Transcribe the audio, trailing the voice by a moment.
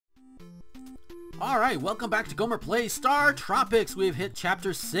Alright, welcome back to Gomer Plays Startropics. We've hit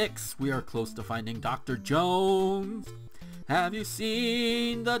chapter 6. We are close to finding Dr. Jones. Have you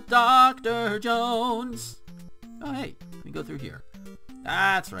seen the Dr. Jones? Oh hey, we can go through here.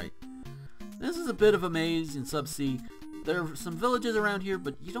 That's right. This is a bit of a maze in Subsea. There are some villages around here,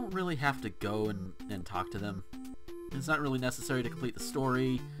 but you don't really have to go and talk to them. It's not really necessary to complete the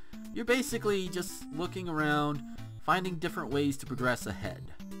story. You're basically just looking around, finding different ways to progress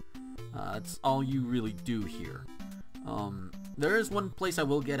ahead. That's all you really do here. There is one place I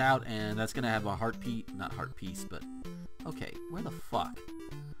will get out, and that's gonna have a not heart piece, but okay, where the fuck?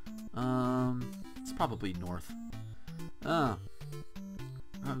 It's probably north. Yeah,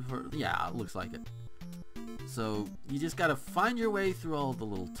 it looks like it. So you just gotta find your way through all the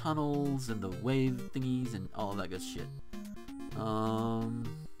little tunnels and the wave thingies and all of that good shit.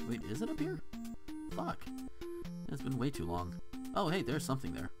 Wait, is it up here? Fuck. It's been way too long. Oh, hey, there's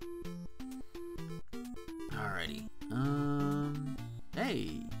something there. Alrighty.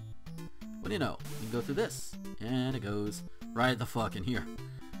 Hey! What do you know? You can go through this. And it goes right the fuck in here.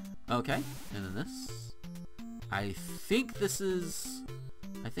 Okay, and then this. I think this is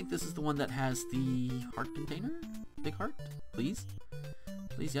the one that has the heart container? Big heart? Please?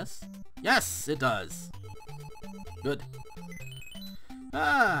 Please, yes? Yes, it does! Good.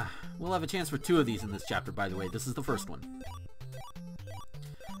 We'll have a chance for 2 of these in this chapter, by the way. This is the first one.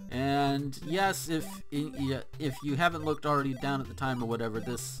 And yes, if you haven't looked already down at the time or whatever,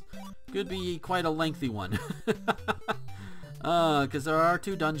 this could be quite a lengthy one. Because there are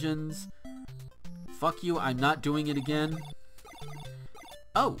 2 dungeons. Fuck you, I'm not doing it again.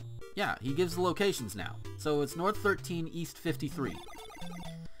 Oh, yeah, he gives the locations now. So it's North 13, East 53.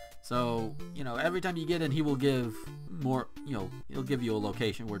 So, you know, every time you get in, he will give more, you know, he'll give you a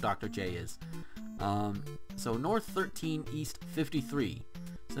location where Dr. J is. So North 13, East 53.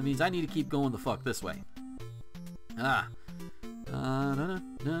 So that means I need to keep going the fuck this way. Yep,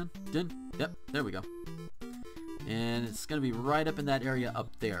 there we go. And it's gonna be right up in that area up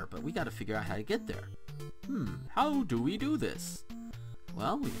there, but we gotta figure out how to get there. How do we do this?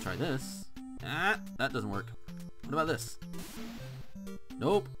 Well, we can try this. That doesn't work. What about this?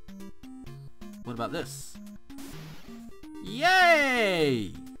 Nope. What about this?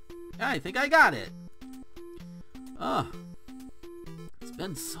 Yay! I think I got it. It's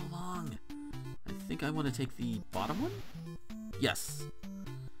been so long. I think I want to take the bottom one? Yes.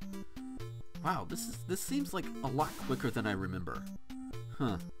 Wow, this seems like a lot quicker than I remember.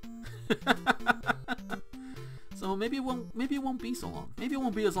 Huh. So maybe it won't be so long. Maybe it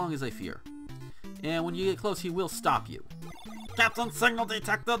won't be as long as I fear. And when you get close, he will stop you. Captain signal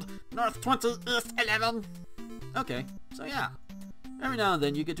detected. North 20, East 11. Okay, so yeah. Every now and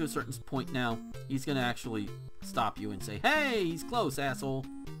then you get to a certain point now, he's gonna actually stop you and say, hey, he's close, asshole.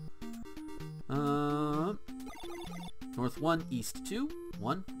 North 1, East 2.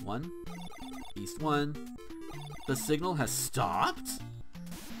 1, 1. East 1. The signal has stopped?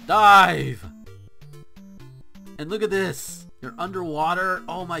 Dive! And look at this. You're underwater.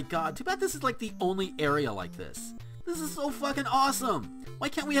 Oh my god. Too bad this is like the only area like this. This is so fucking awesome. Why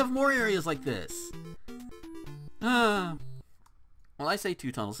can't we have more areas like this? Well, I say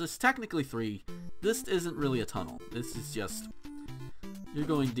 2 tunnels. There's technically 3. This isn't really a tunnel. This is just... you're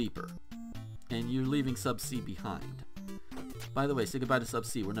going deeper. And you're leaving Subsea behind. By the way, say goodbye to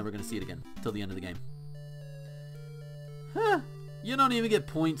Subsea. We're never going to see it again. Till the end of the game. You don't even get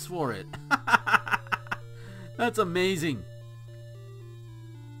points for it. That's amazing.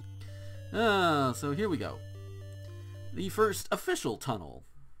 So here we go. The first official tunnel.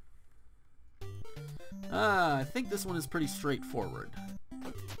 I think this one is pretty straightforward.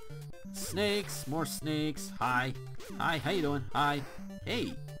 Snakes, more snakes. Hi. Hi, how you doing? Hi.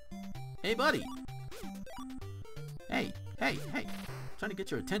 Hey. Hey, buddy. Hey, hey, hey. Trying to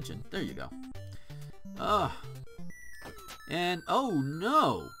get your attention. There you go. And, oh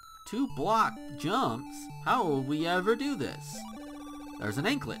no. 2 block jumps? How will we ever do this? There's an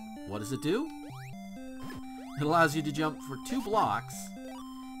anklet. What does it do? It allows you to jump for 2 blocks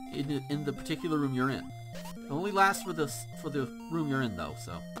in the particular room you're in. It only lasts for the room you're in though,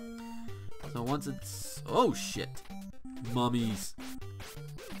 so once it's... oh shit. Mummies.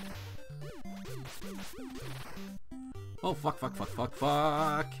 Oh fuck, fuck, fuck, fuck,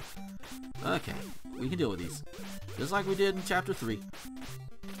 fuck. Okay, we can deal with these. Just like we did in chapter 3.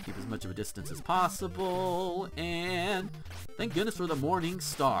 Keep as much of a distance as possible, and thank goodness for the morning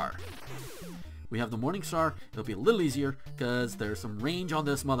star. We have the morning star. It'll be a little easier because there's some range on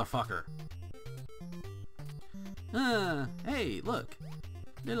this motherfucker. Hey, look.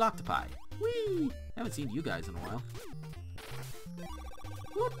 Little octopi. Whee! Haven't seen you guys in a while.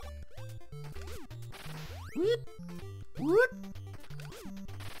 Whoop.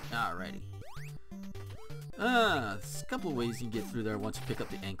 couple of ways you can get through there once you pick up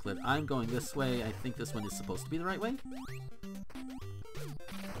the anklet. I'm going this way. I think this one is supposed to be the right way.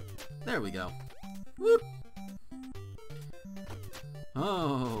 There we go. Whoop!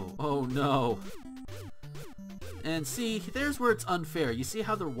 Oh, oh no. And see, there's where it's unfair. You see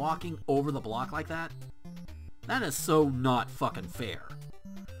how they're walking over the block like that? That is so not fucking fair.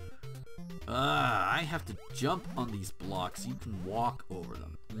 I have to jump on these blocks. You can walk over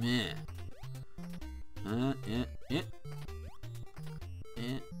them. Meh. And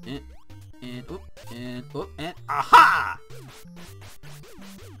aha!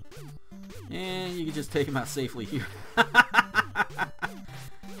 And you can just take him out safely here.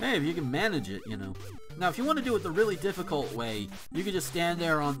 Hey, if you can manage it, you know. Now, if you want to do it the really difficult way, you can just stand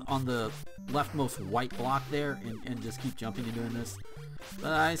there on the leftmost white block there and just keep jumping and doing this.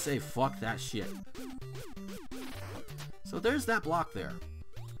 But I say fuck that shit. So there's that block there.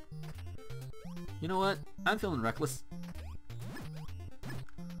 You know what? I'm feeling reckless.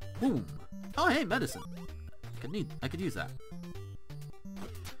 Boom. Oh, hey, medicine. I could use that.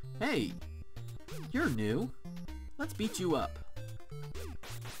 Hey, you're new. Let's beat you up.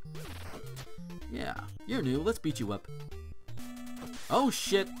 Yeah, you're new. Let's beat you up. Oh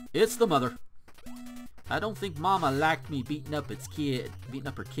shit, it's the mother. I don't think Mama liked me beating up her kid.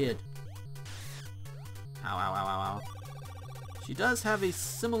 Ow, ow, ow, ow, ow. She does have a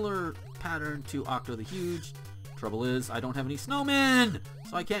similar pattern to Octo the Huge. Trouble is, I don't have any snowmen,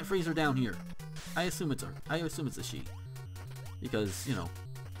 so I can't freeze her down here. I assume it's her. I assume it's a she, because you know,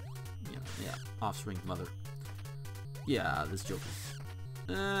 yeah, offspring mother. Yeah, this joke is.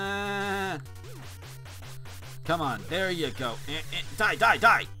 Come on, there you go. Die, die,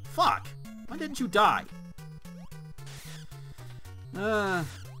 die! Fuck! Why didn't you die?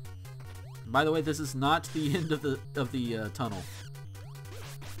 By the way, this is not the end of the tunnel.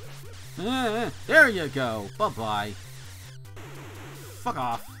 There you go. Bye bye. Fuck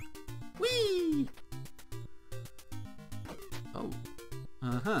off. Whee! Oh.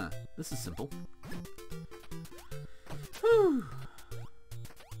 This is simple. Whew.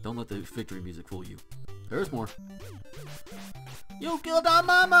 Don't let the victory music fool you. There's more. You killed our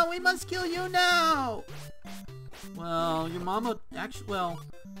mama! We must kill you now! Well, your mama actually... Well,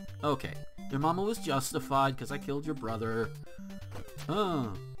 okay. Your mama was justified because I killed your brother.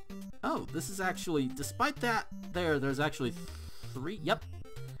 Oh, this is actually... Despite that, there's actually three... Yep.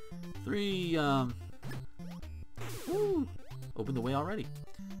 Three, Woo! Opened the way already.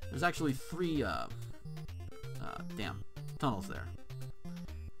 There's actually three, damn, tunnels there.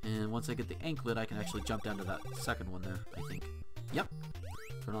 And once I get the anklet, I can actually jump down to that second one there, I think. Yep.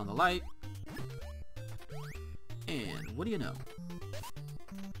 Turn on the light. And what do you know?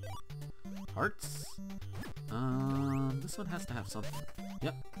 Hearts. This one has to have something.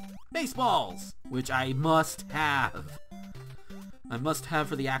 Yep. Baseballs! Which I must have. I must have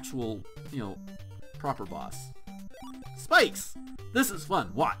for the actual, you know, proper boss. Spikes! This is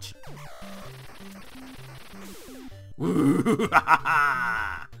fun. Watch. Woo!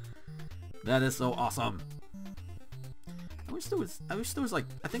 That is so awesome. I wish there was like,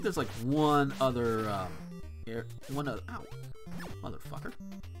 I think there's like one other, ow, motherfucker.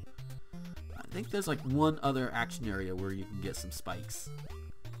 I think there's like one other action area where you can get some spikes.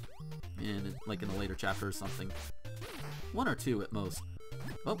 And like in a later chapter or something. One or two at most.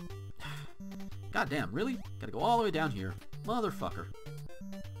 Oh. Goddamn, really? Gotta go all the way down here. Motherfucker.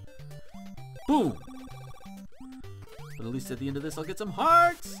 Boom! But at least at the end of this I'll get some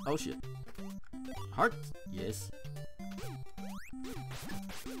hearts! Oh shit. Hearts? Yes.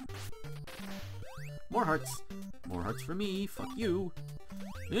 More hearts. More hearts for me. Fuck you.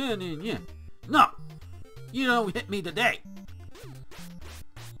 Yeah. No! You don't hit me today!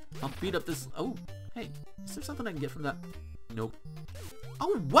 I'll beat up this... Oh, hey. Is there something I can get from that? Nope.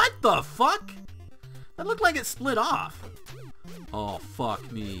 Oh, what the fuck? That looked like it split off. Oh,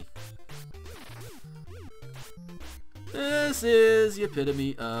 fuck me. This is the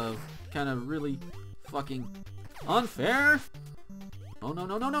epitome of kind of really fucking unfair. Oh, no.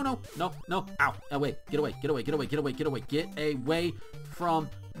 No. Ow. Away. Get away. Get away from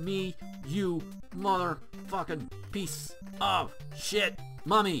me, you motherfucking piece of shit.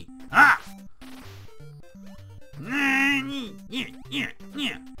 Mommy. Ah! Yeah.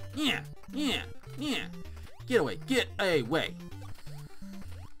 Get away.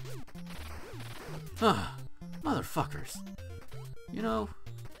 Ah, motherfuckers. You know,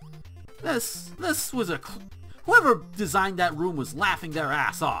 this was whoever designed that room was laughing their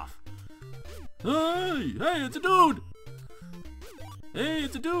ass off. Hey, it's a dude. Hey,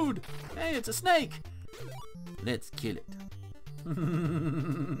 it's a snake. Let's kill it.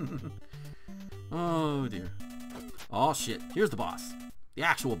 Oh dear. Oh shit, here's the boss. The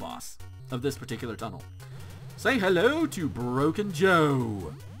actual boss of this particular tunnel. Say hello to Broken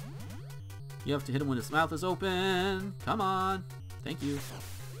Joe. You have to hit him when his mouth is open. Come on. Thank you.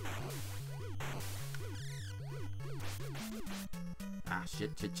 Ah,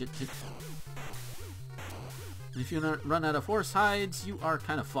 shit. If you run out of horse hides, you are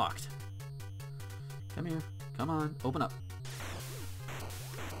kind of fucked. Come here. Come on. Open up.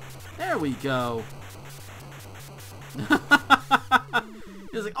 There we go.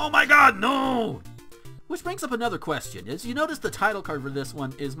 He's like, oh my god, no! Which brings up another question. As you notice, the title card for this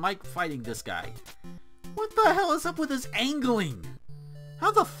one is Mike fighting this guy. What the hell is up with his angling?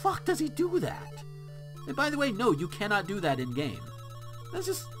 How the fuck does he do that? And by the way, no, you cannot do that in game. That's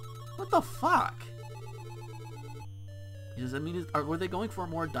just, what the fuck? Does that mean, were they going for a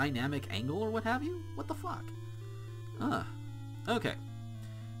more dynamic angle or what have you? What the fuck? Okay.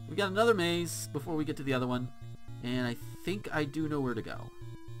 We got another maze before we get to the other one. And I think I do know where to go.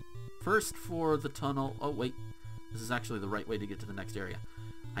 First for the tunnel. Oh, wait. This is actually the right way to get to the next area.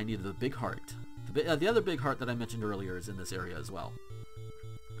 I need the big heart. The other big heart that I mentioned earlier is in this area as well.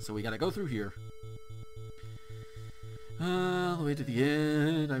 So we gotta go through here. All the way to the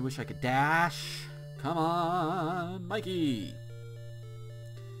end. I wish I could dash. Come on, Mikey.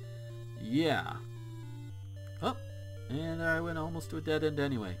 Yeah. Oh, and I went almost to a dead end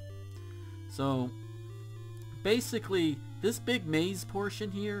anyway. So, basically, this big maze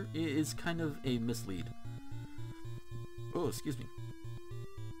portion here is kind of a mislead. Oh, excuse me.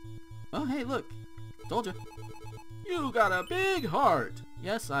 Oh, hey, look. Told you. You got a big heart.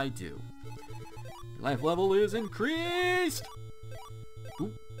 Yes, I do. Your life level is increased.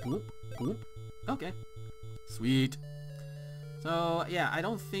 Boop, boop, boop. Okay. Sweet. So, yeah, I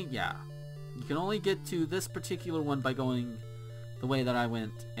don't think, yeah. You can only get to this particular one by going the way that I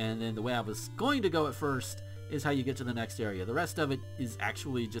went, and then the way I was going to go at first is how you get to the next area. The rest of it is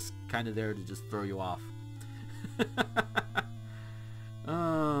actually just kind of there to just throw you off.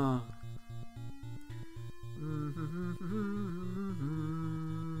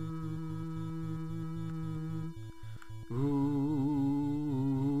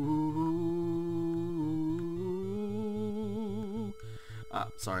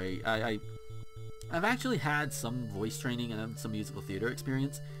 Sorry, I've actually had some voice training and some musical theater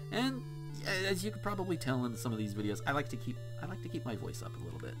experience, and as you can probably tell in some of these videos, I like to keep my voice up a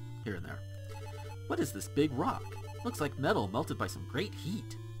little bit here and there. What is this big rock? Looks like metal melted by some great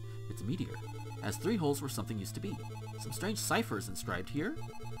heat. It's a meteor. It has 3 holes where something used to be. Some strange ciphers inscribed here,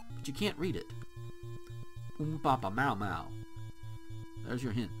 but you can't read it. Papa Mau Mau. There's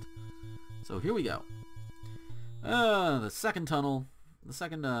your hint. So here we go. The second tunnel. The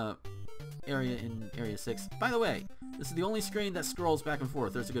second area in Area 6. By the way, this is the only screen that scrolls back and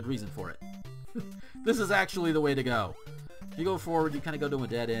forth. There's a good reason for it. This is actually the way to go. If you go forward, you kind of go to a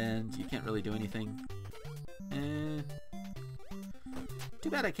dead end. You can't really do anything. Too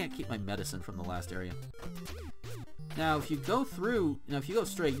bad I can't keep my medicine from the last area. Now, if you go through, if you go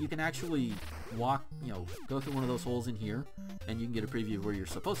straight, you can actually walk, go through one of those holes in here, and you can get a preview of where you're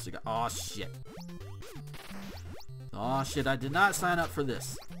supposed to go. Oh, shit. Oh shit, I did not sign up for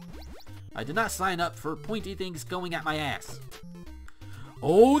this. I did not sign up for pointy things going at my ass.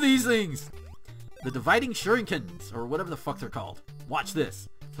 Oh, these things! The dividing shurikens, or whatever the fuck they're called. Watch this.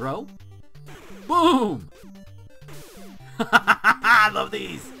 Throw. Boom! I love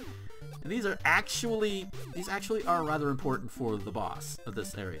these! And these actually are rather important for the boss of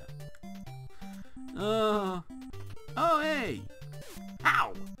this area. Oh, hey!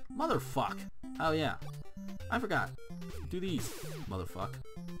 Ow! Motherfuck! Oh, yeah. I forgot. Do these, motherfuck.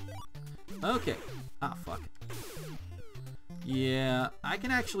 Okay. Ah, fuck. Yeah, I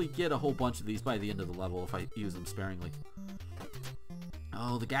can actually get a whole bunch of these by the end of the level if I use them sparingly.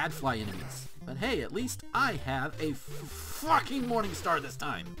 Oh, the gadfly enemies. But hey, at least I have a fucking morning star this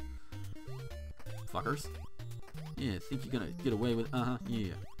time. Fuckers. Yeah, think you're gonna get away with...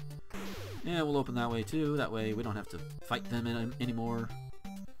 yeah. Yeah, we'll open that way too. That way we don't have to fight them anymore.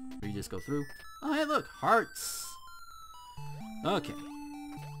 Or you just go through. Oh, hey, look! Hearts! Okay.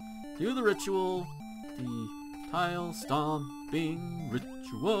 Do the ritual. The tile stomping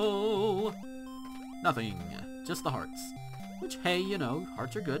ritual. Nothing. Just the hearts. Which, hey,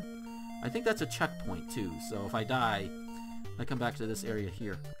 hearts are good. I think that's a checkpoint, too. So if I die, I come back to this area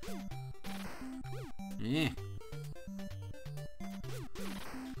here. Eh.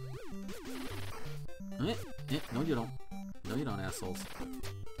 No, you don't. No, you don't, assholes.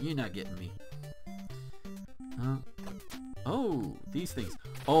 You're not getting me. Oh, these things.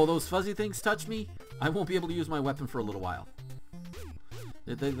 Oh, those fuzzy things touch me? I won't be able to use my weapon for a little while.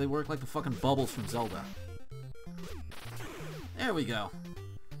 They work like the fucking bubbles from Zelda. There we go.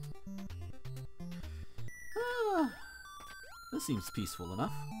 This seems peaceful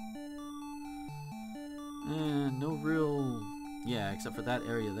enough. And no real... Yeah, except for that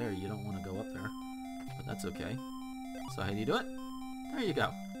area there. You don't want to go up there. But that's okay. So how do you do it? There you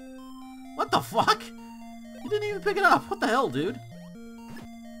go. What the fuck? You didn't even pick it up. What the hell, dude?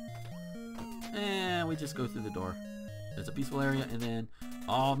 And we just go through the door. There's a peaceful area, and then...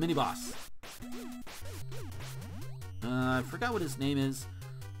 Oh, mini-boss. I forgot what his name is.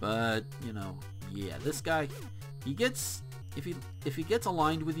 But, you know... Yeah, this guy... He gets... If he gets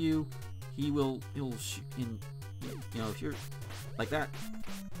aligned with you, he'll shoot in... You know, if you're... Like that.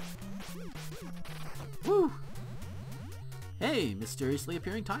 Woo! Hey, mysteriously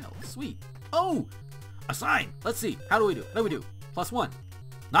appearing tile. Sweet. Oh! A sign! Let's see. How do we do? What do we do? +1.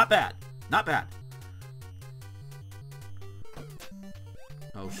 Not bad. Not bad.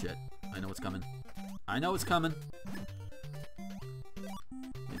 Oh shit. I know what's coming. I know it's coming.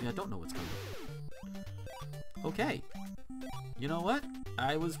 Maybe I don't know what's coming. Okay. You know what?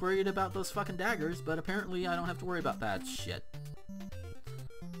 I was worried about those fucking daggers, but apparently I don't have to worry about that shit.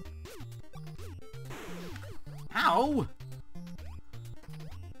 Ow!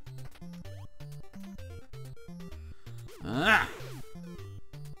 Ah!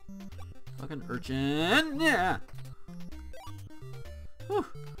 Fucking urchin! Yeah! Whew.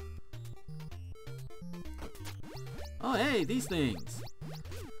 Oh hey, these things!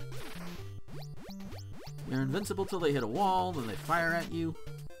 They're invincible till they hit a wall, then they fire at you.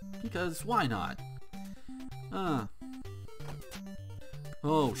 Because why not?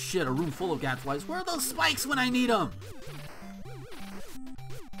 Oh shit, a room full of gadflies. Where are those spikes when I need them?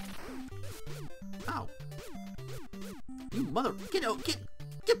 Ow. You mother...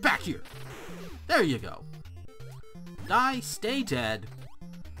 Get back here! There you go. Die, stay dead.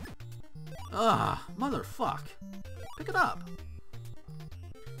 Motherfuck. Pick it up.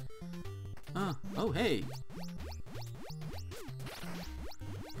 Oh hey.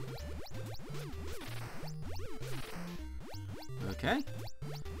 Okay.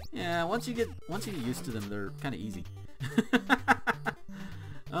 Yeah, once you get used to them, they're kind of easy.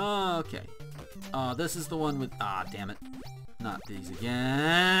 Okay. This is the one with... damn it. Not these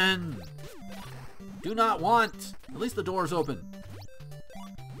again. Do not want. At least the door's open.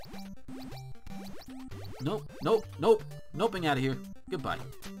 Nope, nope, nope. Noping out of here. Goodbye.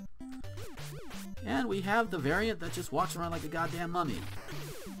 And we have the variant that just walks around like a goddamn mummy.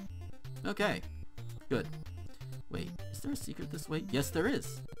 Okay. Good. Wait, is there a secret this way? Yes, there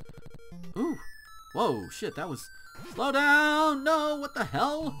is. Ooh. Whoa, shit, that was... Slow down! No, what the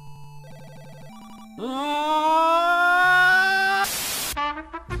hell? Ah!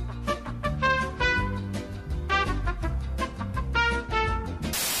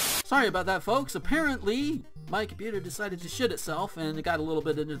 Sorry about that, folks. Apparently, my computer decided to shit itself, and it got a little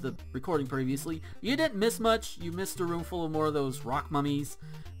bit into the recording previously. You didn't miss much. You missed a room full of more of those rock mummies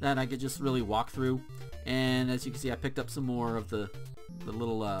that I could just really walk through. And as you can see, I picked up some more of the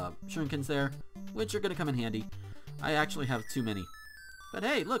little shurikens there, which are going to come in handy. I actually have too many. But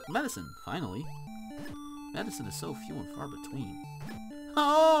hey, look, medicine, finally. Medicine is so few and far between.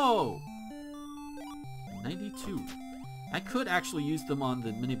 Oh! 92. I could actually use them on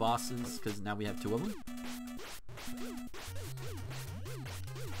the mini-bosses, because now we have 2 of them.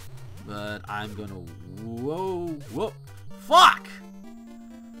 But I'm gonna... Whoa! Whoa! Fuck!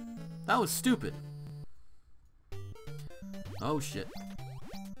 That was stupid. Oh shit.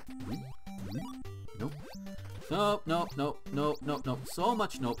 Nope. Nope, nope, nope, nope, nope, nope. So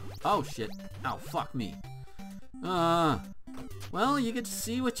much nope. Oh shit. Ow, fuck me. Well, you get to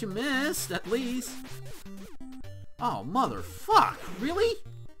see what you missed, at least. Oh, motherfuck. Really?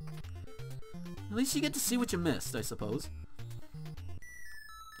 At least you get to see what you missed, I suppose.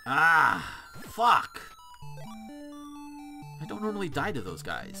 Ah, fuck. I don't normally die to those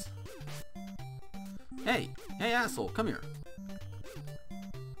guys. Hey, hey asshole, come here.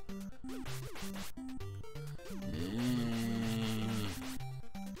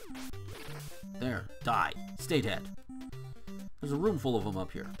 There, die. Stay dead. There's a room full of them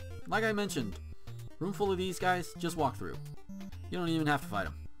up here. Like I mentioned, room full of these guys, just walk through. You don't even have to fight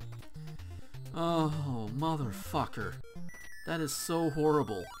them. Oh, motherfucker. That is so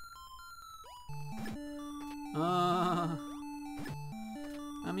horrible. I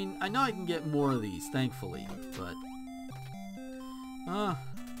mean, I know I can get more of these, thankfully, but...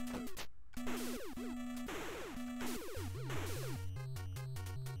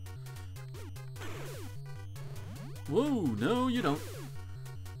 Whoa, no you don't.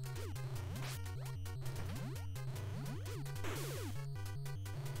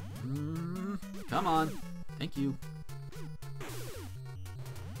 Come on. Thank you.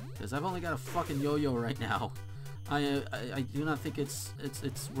 because I've only got a fucking yo-yo right now. I do not think it's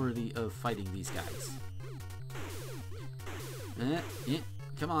worthy of fighting these guys.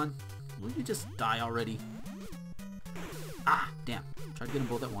 Come on. Will you just die already? Ah, damn. Try to get them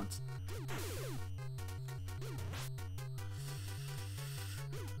both at once.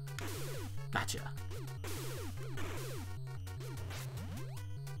 Gotcha.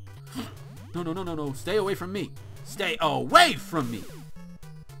 No, no, no, no, no. Stay away from me. Stay away from me.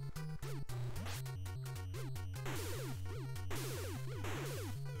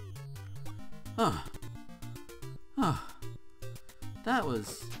 That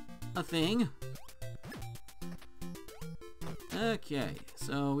was a thing. Okay,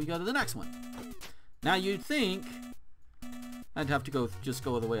 so we go to the next one. Now you'd think I'd have to just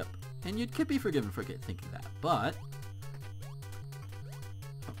go all the way up, and you could be forgiven for thinking that, but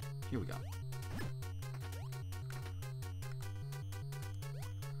here we go.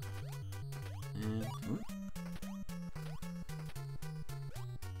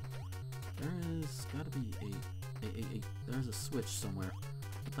 And there's gotta be there's a switch somewhere.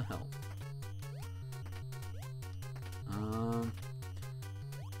 What the hell?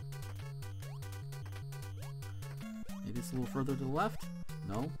 Maybe it's a little further to the left?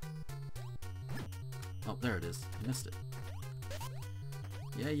 No? Oh, there it is. I missed it.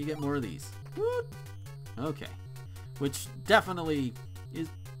 Yeah, you get more of these. Whoop! Okay. Which definitely is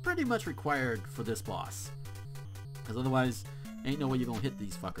pretty much required for this boss. Because otherwise, ain't no way you're gonna hit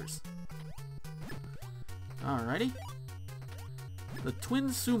these fuckers. Alrighty. The Twin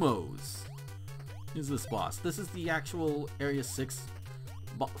Sumos is this boss. This is the actual Area 6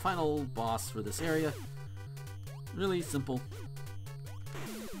 final boss for this area. Really simple.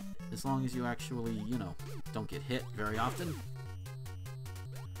 As long as you actually, you know, don't get hit very often.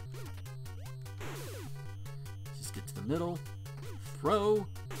 Just get to the middle. Throw.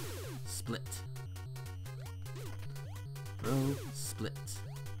 Split. Throw. Split.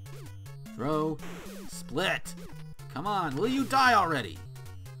 Throw. Split. Come on, will you die already?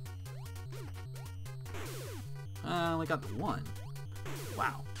 I only got the one.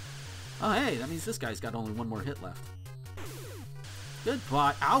 Wow. Oh, hey, that means this guy's got only one more hit left.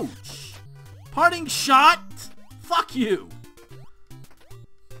 Goodbye. Ouch. Parting shot? Fuck you.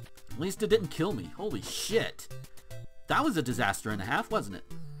 At least it didn't kill me. Holy shit. That was a disaster and a half, wasn't it?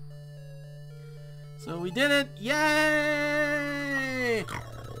 So we did it. Yay!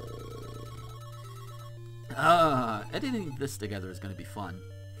 Editing this together is going to be fun.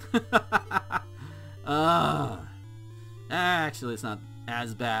 Actually, it's not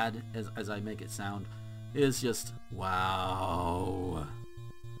as bad as I make it sound. It's just, wow.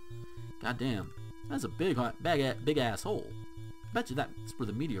 Goddamn. That's a big ass hole. Bet you that's where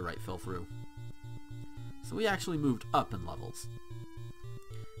the meteorite fell through. So we actually moved up in levels.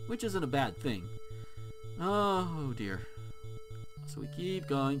 Which isn't a bad thing. Oh dear. So we keep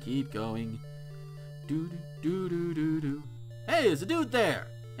going, keep going. Do do do do do. Hey, there's a dude there.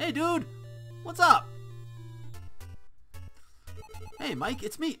 Hey, dude. What's up? Hey, Mike,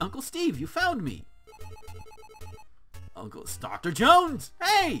 it's me, Uncle Steve. You found me. Uncle Dr. Jones.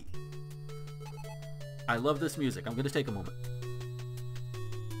 Hey. I love this music. I'm gonna take a moment.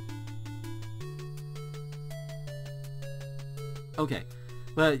 Okay,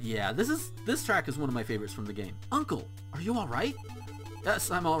 but yeah, this track is one of my favorites from the game. Uncle, are you all right?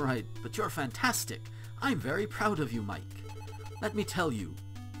 Yes, I'm all right, but you're fantastic. I'm very proud of you, Mike. Let me tell you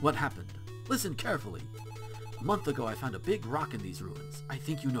what happened. Listen carefully. A month ago, I found a big rock in these ruins. I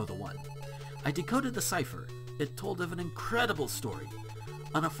think you know the one. I decoded the cipher. It told of an incredible story.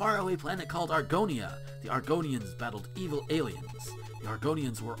 On a faraway planet called Argonia, the Argonians battled evil aliens. The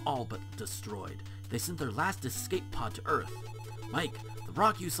Argonians were all but destroyed. They sent their last escape pod to Earth. Mike, the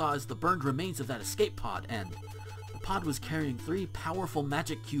rock you saw is the burned remains of that escape pod, and the pod was carrying 3 powerful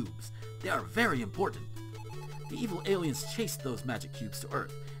magic cubes. They are very important. The evil aliens chased those magic cubes to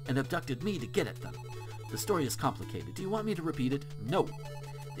Earth and abducted me to get at them. The story is complicated. Do you want me to repeat it? No.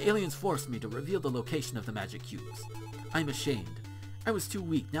 The aliens forced me to reveal the location of the magic cubes. I'm ashamed. I was too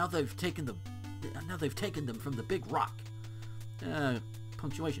weak. Now they've taken them from the big rock.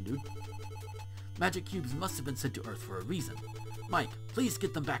 Punctuation, dude. Magic cubes must have been sent to Earth for a reason. Mike, please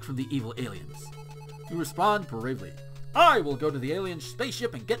get them back from the evil aliens. You respond bravely. I will go to the alien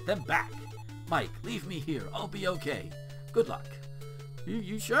spaceship and get them back. Mike, leave me here. I'll be okay. Good luck.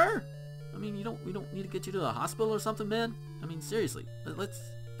 You sure? I mean, we don't need to get you to the hospital or something, man? I mean, seriously. Let's...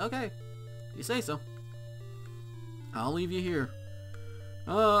 Okay. You say so. I'll leave you here.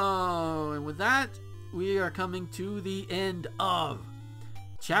 Oh, and with that, we are coming to the end of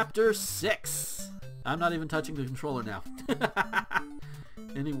Chapter 6. I'm not even touching the controller now.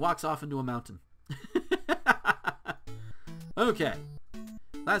 And he walks off into a mountain. Okay.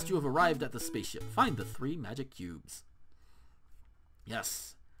 Last you have arrived at the spaceship. Find the 3 magic cubes.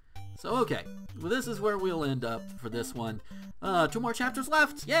 Yes. So, okay. Well, this is where we'll end up for this one. 2 more chapters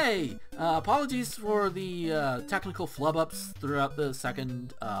left. Yay! Apologies for the technical flub-ups throughout the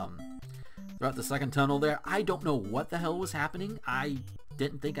second tunnel there. I don't know what the hell was happening. I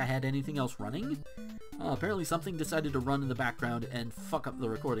didn't think I had anything else running. Apparently something decided to run in the background and fuck up the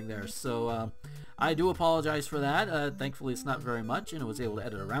recording there. So, I do apologize for that. Thankfully it's not very much and I was able to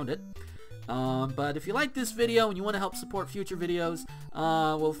edit around it. But if you like this video and you want to help support future videos,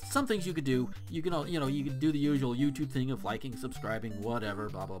 well, some things you could do. You can, you can do the usual YouTube thing of liking, subscribing, whatever,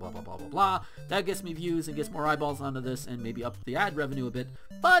 blah, blah, blah, blah, blah, blah, blah. That gets me views and gets more eyeballs onto this and maybe up the ad revenue a bit.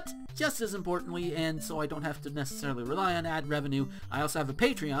 But just as importantly, and so I don't have to necessarily rely on ad revenue, I also have a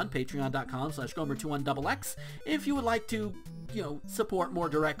Patreon, patreon.com/Gomer21XX. If you would like to, support more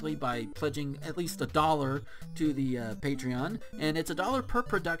directly by pledging at least $1 to the Patreon, and it's $1 per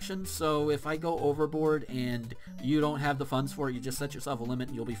production, so if I go overboard and you don't have the funds for it, you just set yourself a limit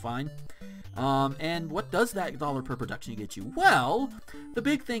and you'll be fine. And what does that $1 per production get you? Well, the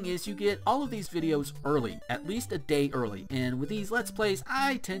big thing is you get all of these videos early, at least a day early, and with these Let's Plays,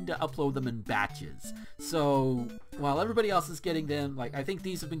 I tend to upload them in batches. So, while everybody else is getting them, like, I think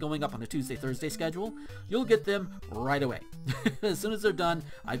these have been going up on a Tuesday, Thursday schedule, you'll get them right away. As soon as they're done,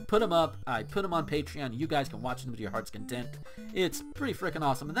 I put them up, I put them on Patreon, you guys can watch them to your heart's content. It's pretty freaking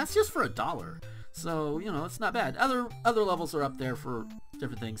awesome, and that's just for $1. So, it's not bad. Other levels are up there for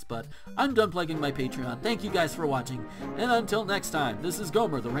different things, but I'm done plugging my Patreon. Thank you guys for watching, and until next time, this is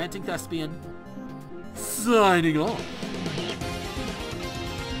Gomer, the Ranting Thespian, signing off.